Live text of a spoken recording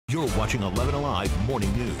You're watching 11 Alive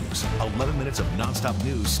Morning News. 11 minutes of nonstop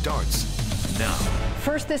news starts now.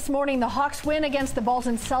 First this morning, the Hawks' win against the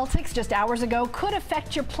Boston Celtics just hours ago could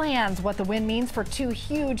affect your plans. What the win means for two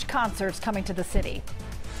huge concerts coming to the city.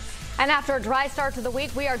 And after a dry start to the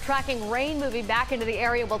week, we are tracking rain moving back into the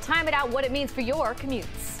area. We'll time it out what it means for your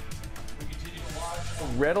commutes.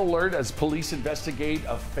 Red alert as police investigate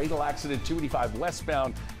a fatal accident 285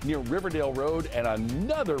 westbound near Riverdale Road, and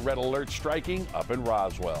another red alert striking up in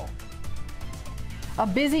Roswell. A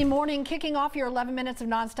busy morning kicking off your 11 minutes of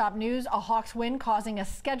nonstop news. A Hawks win causing a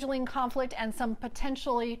scheduling conflict and some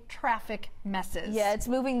potentially traffic messes. Yeah, it's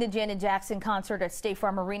moving the Janet Jackson concert at State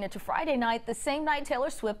Farm Arena to Friday night, the same night Taylor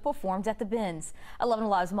Swift performed at the Benz. 11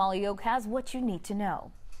 Alive's Molly Oak has what you need to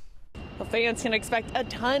know. Well, fans can expect a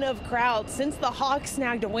ton of crowds. Since the Hawks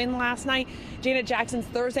snagged a win last night, Janet Jackson's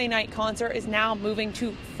Thursday night concert is now moving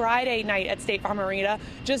to Friday night at State Farm Arena,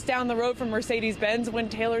 just down the road from Mercedes-Benz, when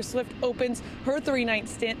Taylor Swift opens her three-night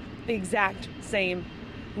stint the exact same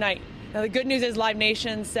night. Now, the good news is Live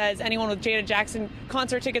Nation says anyone with Janet Jackson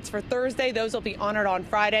concert tickets for Thursday, those will be honored on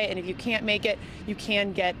Friday. And if you can't make it, you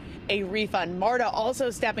can get a refund. MARTA also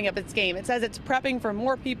stepping up its game. It says it's prepping for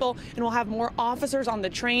more people and will have more officers on the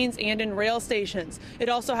trains and in rail stations. It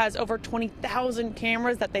also has over 20,000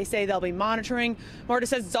 cameras that they say they'll be monitoring. MARTA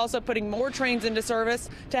says it's also putting more trains into service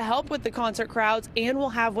to help with the concert crowds, and will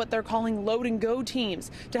have what they're calling load and go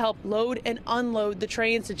teams to help load and unload the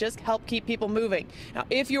trains to just help keep people moving. Now,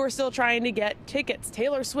 if you are still trying to get tickets,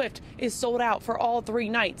 Taylor Swift is sold out for all three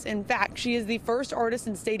nights. In fact, she is the first artist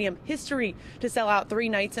in stadium history to sell out 3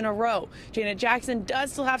 nights in a row. Janet Jackson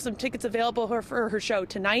does still have some tickets available for her show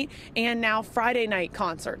tonight and now Friday night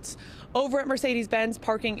concerts. Over at Mercedes-Benz,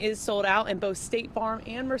 parking is sold out in both State Farm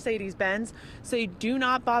and Mercedes-Benz, so you do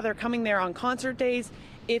not bother coming there on concert days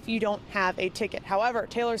if you don't have a ticket. However,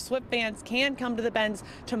 Taylor Swift fans can come to the Benz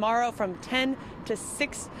tomorrow from 10 to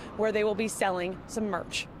 6, where they will be selling some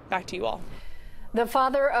merch. Back to you all. The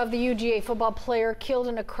father of the UGA football player killed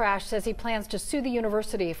in a crash says he plans to sue the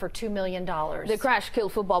university for $2 million. The crash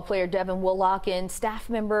killed football player Devin Willock and staff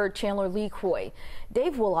member Chandler Lee Coy.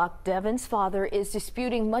 Dave Willock, Devin's father, is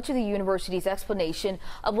disputing much of the university's explanation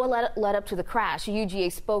of what led up to the crash. A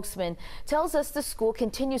UGA spokesman tells us the school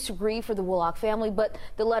continues to grieve for the Willock family, but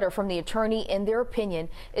the letter from the attorney, in their opinion,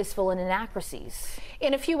 is full of inaccuracies.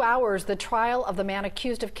 In a few hours, the trial of the man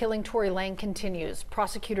accused of killing Tory Lane continues.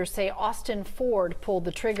 Prosecutors say Austin Ford pulled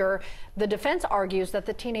the trigger. The defense argues that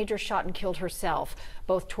the teenager shot and killed herself.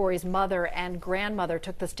 Both Tory's mother and grandmother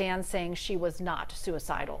took the stand, saying she was not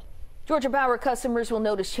suicidal. Georgia Power customers will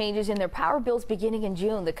notice changes in their power bills beginning in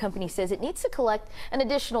June. The company says it needs to collect an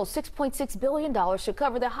additional $6.6 billion to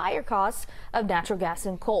cover the higher costs of natural gas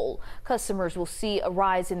and coal. Customers will see a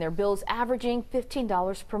rise in their bills, averaging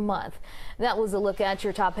 $15 per month. That was a look at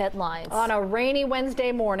your top headlines. On a rainy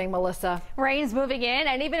Wednesday morning, Melissa. Rain's moving in,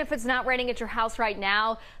 and even if it's not raining at your house right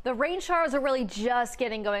now, the rain showers are really just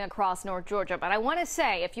getting going across North Georgia. But I want to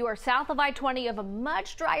say, if you are south of I-20, you have a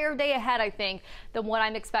much drier day ahead, I think, than what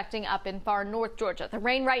I'm expecting up in far North Georgia. The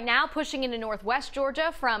rain right now pushing into northwest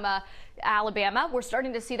Georgia from Alabama. We're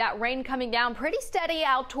starting to see that rain coming down pretty steady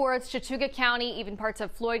out towards Chattooga County, even parts of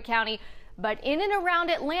Floyd County. But in and around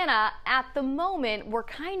Atlanta, at the moment, we're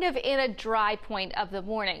kind of in a dry point of the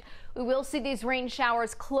morning. We will see these rain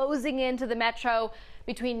showers closing into the metro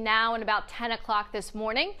between now and about 10 o'clock this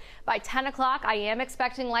morning. By 10 o'clock, I am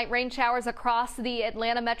expecting light rain showers across the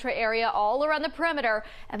Atlanta metro area, all around the perimeter,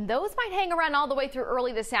 and those might hang around all the way through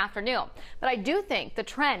early this afternoon. But I do think the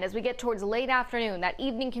trend as we get towards late afternoon, that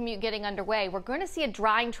evening commute getting underway, we're going to see a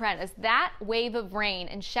drying trend as that wave of rain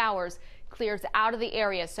and showers clears out of the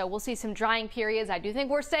area. So we'll see some drying periods. I do think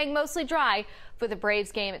we're staying mostly dry for the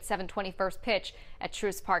Braves game at 7:20 first pitch at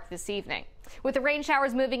Truist Park this evening. With the rain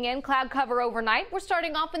showers moving in, cloud cover overnight, we're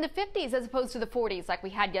starting off in the 50s as opposed to the 40s like we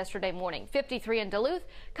had yesterday morning. 53 in Duluth,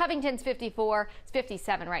 Covington's 54, it's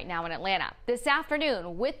 57 right now in Atlanta. This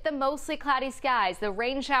afternoon, with the mostly cloudy skies, the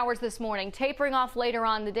rain showers this morning tapering off later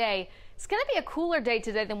on the day. It's going to be a cooler day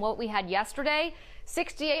today than what we had yesterday.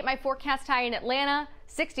 68 my forecast high in Atlanta,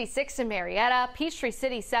 66 in Marietta, Peachtree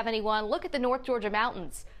City 71. Look at the North Georgia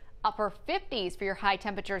mountains. Upper 50s for your high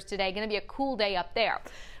temperatures today. Going to be a cool day up there.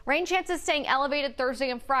 Rain chances staying elevated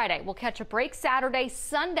Thursday and Friday. We'll catch a break Saturday,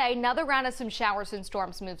 Sunday. Another round of some showers and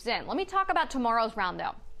storms moves in. Let me talk about tomorrow's round,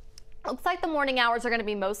 though. Looks like the morning hours are going to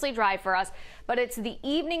be mostly dry for us, but it's the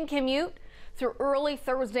evening commute through early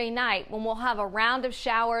Thursday night when we'll have a round of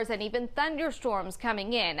showers and even thunderstorms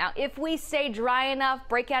coming in. Now, if we stay dry enough,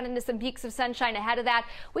 break out into some peaks of sunshine ahead of that,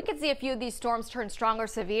 we could see a few of these storms turn strong or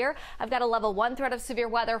severe. I've got a level 1 threat of severe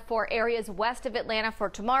weather for areas west of Atlanta for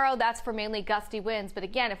tomorrow. That's for mainly gusty winds. But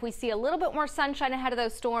again, if we see a little bit more sunshine ahead of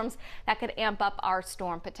those storms, that could amp up our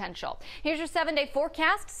storm potential. Here's your 7-day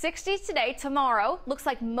forecast. 60s today, tomorrow. Looks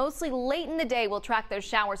like mostly late in the day we'll track those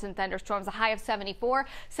showers and thunderstorms. A high of 74,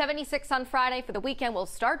 76 on Friday. For the weekend, we'll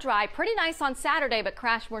start dry. Pretty nice on Saturday, but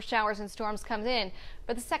crash more showers and storms comes in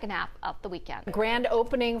for the second half of the weekend. Grand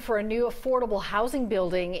opening for a new affordable housing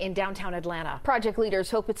building in downtown Atlanta. Project leaders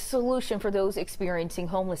hope it's a solution for those experiencing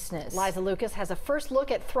homelessness. Liza Lucas has a first look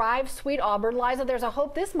at Thrive Sweet Auburn. Liza, there's a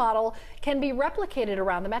hope this model can be replicated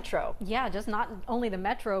around the metro. Yeah, just not only the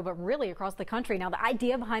metro, but really across the country. Now, the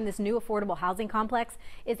idea behind this new affordable housing complex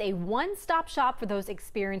is a one-stop shop for those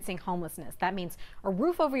experiencing homelessness. That means a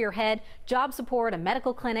roof over your head, job support, a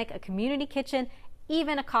medical clinic, a community kitchen,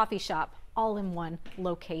 even a coffee shop, all in one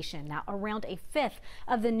location. Now, around a fifth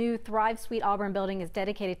of the new Thrive Sweet Auburn building is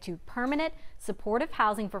dedicated to permanent supportive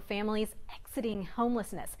housing for families exiting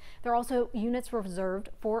homelessness. There are also units reserved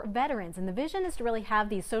for veterans, and the vision is to really have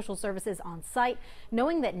these social services on site,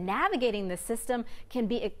 knowing that navigating this system can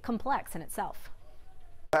be complex in itself.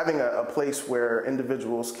 Having a place where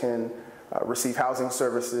individuals can receive housing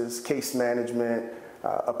services, case management,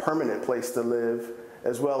 a permanent place to live,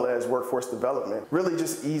 as well as workforce development, really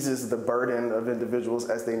just eases the burden of individuals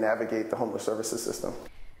as they navigate the homeless services system.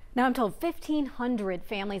 Now, I'm told 1,500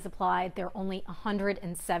 families applied. There are only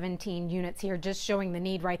 117 units here, just showing the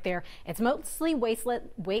need right there. It's mostly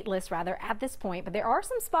waitlist at this point, but there are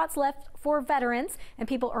some spots left for veterans and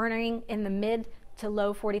people earning in the mid to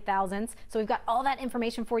low 40,000s. So we've got all that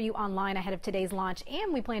information for you online ahead of today's launch,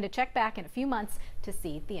 and we plan to check back in a few months to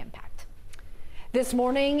see the impact. This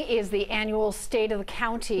morning is the annual State of the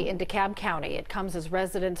County in DeKalb County. It comes as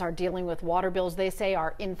residents are dealing with water bills they say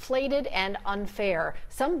are inflated and unfair.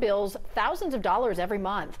 Some bills thousands of dollars every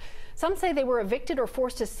month. Some say they were evicted or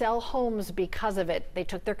forced to sell homes because of it. They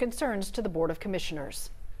took their concerns to the Board of Commissioners.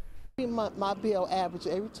 My bill averaged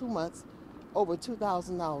every 2 months over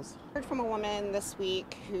 $2,000. I heard from a woman this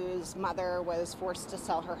week whose mother was forced to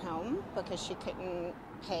sell her home because she couldn't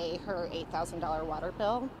pay her $8,000 water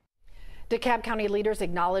bill. DeKalb County leaders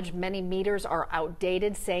acknowledge many meters are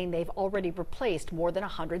outdated, saying they've already replaced more than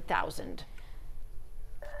 100,000.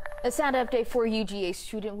 A sad update for a UGA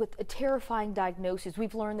student with a terrifying diagnosis.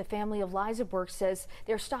 We've learned the family of Liza Burke says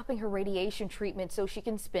they're stopping her radiation treatment so she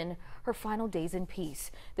can spend her final days in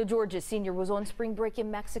peace. The Georgia senior was on spring break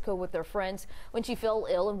in Mexico with her friends when she fell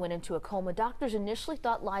ill and went into a coma. Doctors initially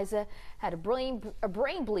thought Liza had a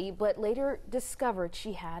brain bleed, but later discovered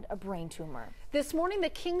she had a brain tumor. This morning, the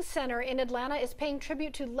King Center in Atlanta is paying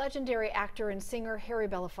tribute to legendary actor and singer Harry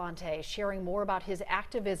Belafonte, sharing more about his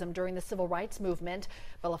activism during the civil rights movement.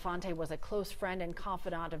 Belafonte was a close friend and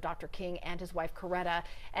confidant of Dr. King and his wife Coretta,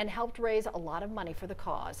 and helped raise a lot of money for the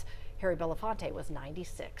cause. Harry Belafonte was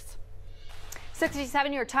 96.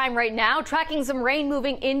 67 your time right now, tracking some rain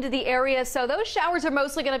moving into the area. So those showers are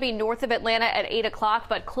mostly going to be north of Atlanta at 8 o'clock,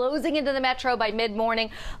 but closing into the metro by mid-morning.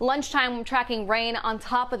 Lunchtime, I'm tracking rain on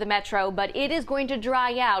top of the metro, but it is going to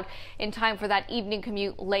dry out in time for that evening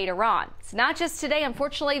commute later on. It's not just today.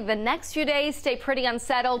 Unfortunately, the next few days stay pretty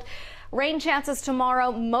unsettled. Rain chances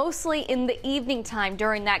tomorrow, mostly in the evening time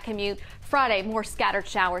during that commute. Friday, more scattered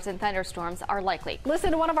showers and thunderstorms are likely.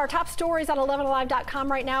 Listen to one of our top stories on 11alive.com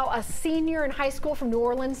right now. A senior in high school from New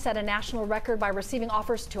Orleans set a national record by receiving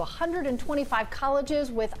offers to 125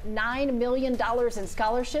 colleges with $9 million in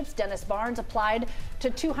scholarships. Dennis Barnes applied to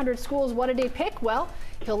 200 schools. What did he pick? Well,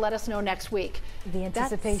 he'll let us know next week. The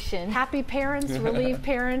anticipation. That's happy parents, relieved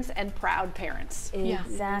parents, and proud parents.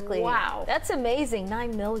 Exactly. Wow. That's amazing.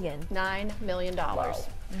 $9 million. $9 million. Wow.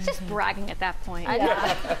 Just bragging at that point.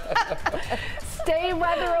 Stay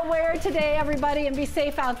weather aware today, everybody, and be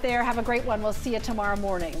safe out there. Have a great one. We'll see you tomorrow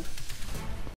morning.